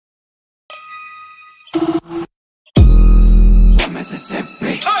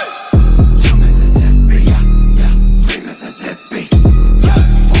Mississippi. Hey! To Mississippi, yeah, yeah. Free Mississippi, yeah.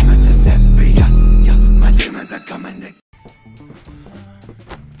 For Mississippi, yeah, yeah. My demons are coming to...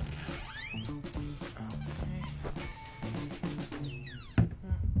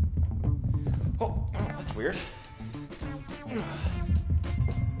 Oh, that's weird.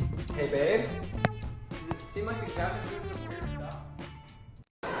 Hey, babe. Does it seem like the cabin's doing some weird stuff?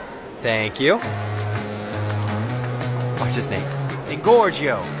 Thank you. What's his name?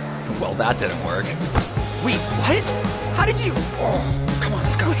 Engorgio. Well, that didn't work. Wait, what? How did you? Oh, come on,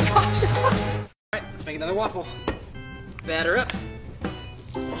 let's go. Oh my gosh. All right, let's make another waffle. Batter up.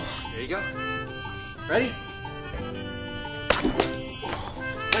 There you go. Ready?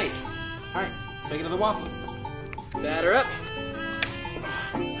 Nice. All right, let's make another waffle. Batter up.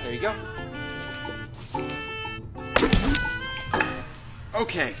 There you go.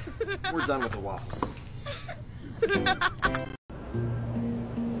 Okay, we're done with the waffles.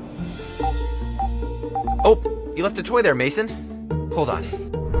 Oh, you left a toy there, Mason. Hold on.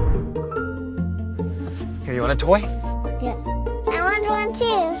 Here, you want a toy? Yes. I want one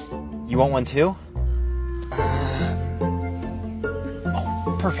too. You want one too?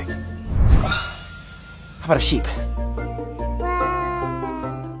 Oh, perfect. How about a sheep?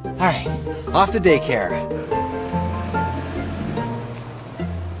 All right, off to daycare.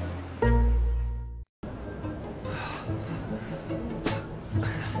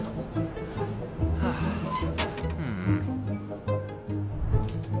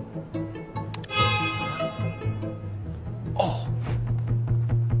 Oh.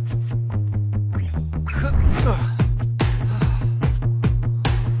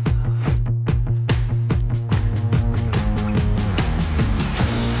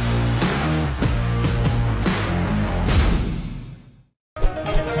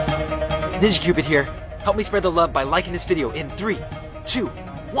 Ninja Cupid here. Help me spread the love by liking this video in 3, 2,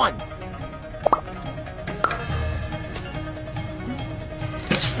 1.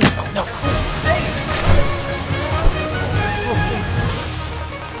 Oh, no. Hey!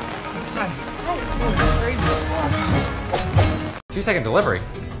 Oh, 2-second delivery.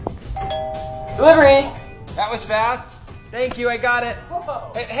 Delivery! That was fast. Thank you, I got it.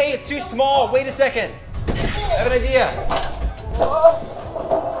 Hey, it's too small. Wait a second. I have an idea.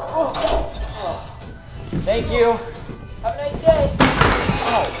 Thank you. Have a nice day.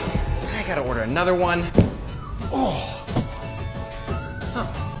 Oh, I gotta order another one. Oh. Huh.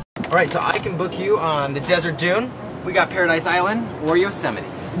 All right, so I can book you on the Desert Dune. We got Paradise Island or Yosemite.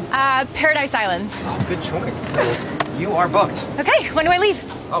 Paradise Islands. Oh, good choice. So you are booked. Okay, when do I leave?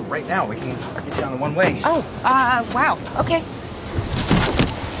 Oh, right now. We can get you on the one way. Oh, wow. Okay.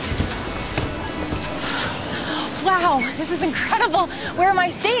 Wow, this is incredible. Where am I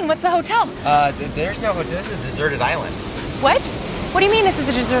staying? What's the hotel? There's no hotel. This is a deserted island. What? What do you mean this is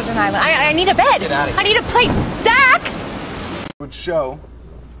a deserted island? I need a bed. Get out of here. I need a plate. Zach! Would show.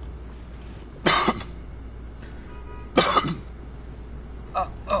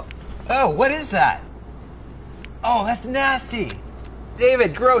 Oh, what is that? Oh, that's nasty.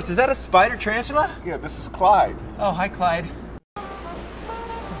 David, gross. Is that a spider tarantula? Yeah, this is Clyde. Oh, hi, Clyde.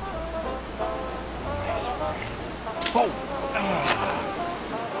 Oh.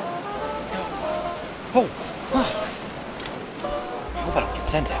 Oh. I hope I don't get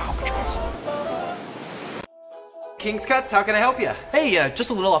sent to Alcatraz. King's Cuts, how can I help you? Hey,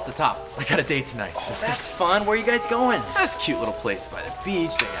 just a little off the top. I got a date tonight. Oh, that's fun. Where are you guys going? That's a cute little place by the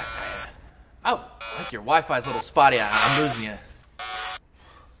beach. They got, oh, I think your Wi-Fi's a little spotty. I'm losing you.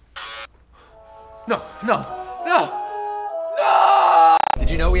 No.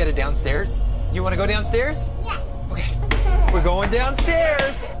 Did you know we had a downstairs? You want to go downstairs? Yeah. Okay. We're going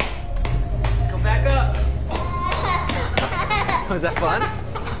downstairs. Let's come back up. Was that fun?